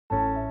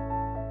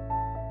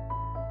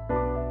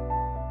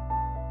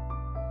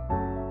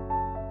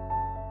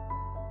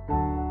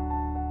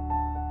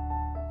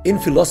In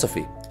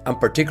philosophy, and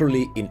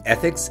particularly in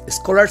ethics,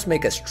 scholars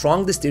make a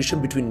strong distinction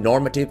between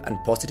normative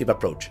and positive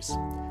approaches.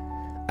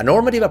 A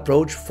normative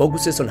approach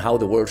focuses on how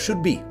the world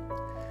should be.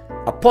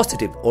 A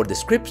positive or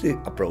descriptive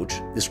approach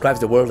describes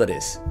the world that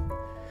is.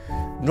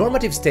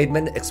 Normative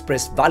statements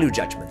express value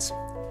judgments.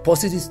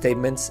 Positive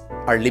statements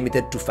are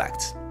limited to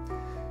facts.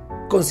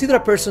 Consider a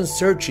person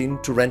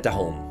searching to rent a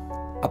home.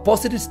 A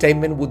positive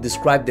statement would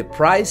describe the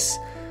price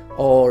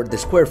or the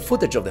square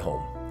footage of the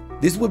home.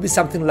 This would be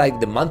something like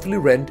the monthly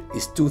rent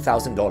is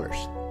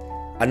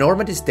 $2,000. A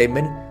normative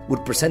statement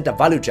would present a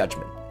value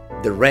judgment.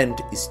 The rent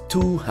is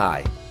too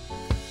high.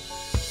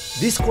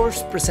 This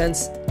course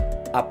presents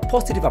a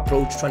positive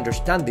approach to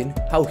understanding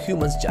how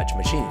humans judge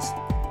machines.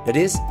 That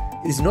is,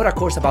 it is not a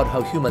course about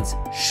how humans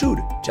should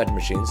judge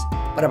machines,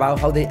 but about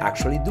how they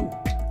actually do.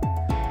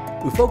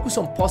 We focus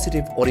on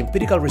positive or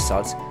empirical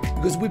results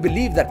because we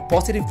believe that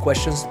positive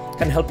questions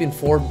can help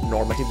inform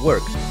normative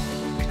work.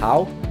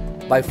 How?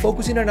 By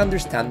focusing our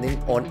understanding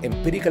on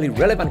empirically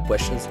relevant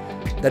questions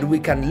that we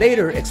can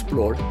later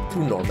explore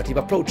through normative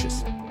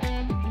approaches.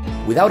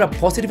 Without a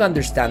positive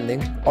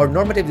understanding, our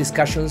normative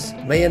discussions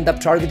may end up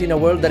targeting a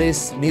world that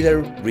is neither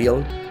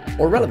real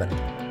or relevant.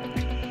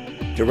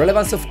 The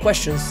relevance of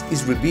questions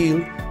is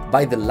revealed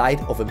by the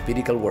light of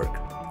empirical work.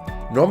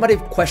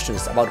 Normative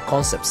questions about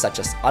concepts such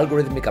as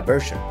algorithmic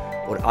aversion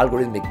or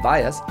algorithmic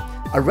bias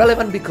are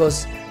relevant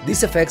because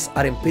these effects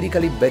are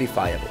empirically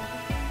verifiable.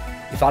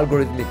 If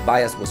algorithmic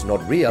bias was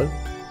not real,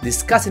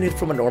 discussing it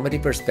from a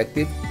normative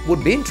perspective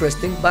would be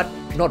interesting but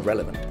not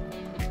relevant.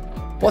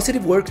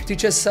 Positive work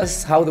teaches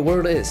us how the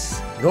world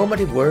is.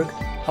 Normative work,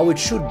 how it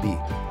should be.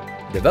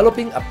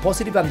 Developing a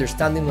positive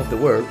understanding of the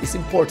world is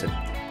important,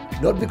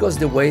 not because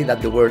the way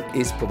that the world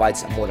is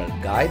provides a moral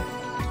guide,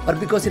 but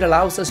because it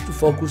allows us to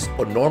focus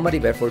on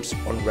normative efforts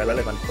on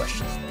relevant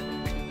questions.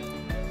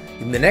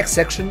 In the next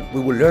section, we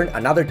will learn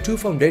another two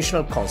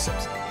foundational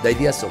concepts, the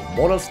ideas of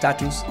moral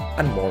status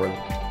and moral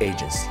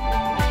agency.